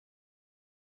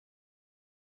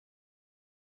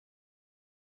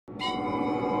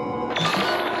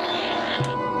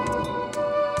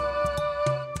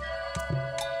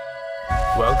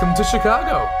Welcome to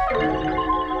Chicago.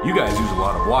 You guys use a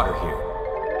lot of water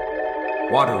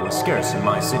here. Water was scarce in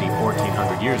my city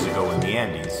 1400 years ago in the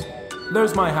Andes.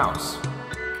 There's my house.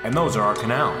 And those are our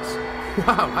canals.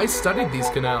 Wow, I studied these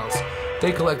canals.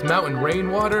 They collect mountain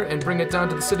rainwater and bring it down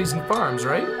to the cities and farms,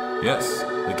 right? Yes,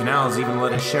 the canals even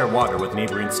let us share water with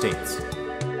neighboring states.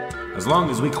 As long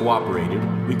as we cooperated,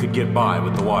 we could get by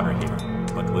with the water here.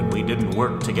 But when we didn't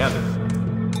work together...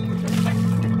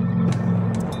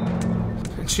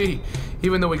 Gee,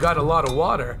 even though we got a lot of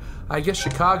water, I guess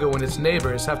Chicago and its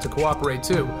neighbors have to cooperate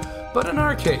too. But in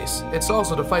our case, it's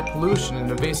also to fight pollution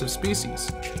and invasive species.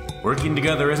 Working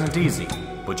together isn't easy,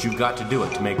 but you've got to do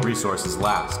it to make resources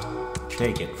last.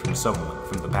 Take it from someone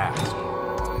from the past.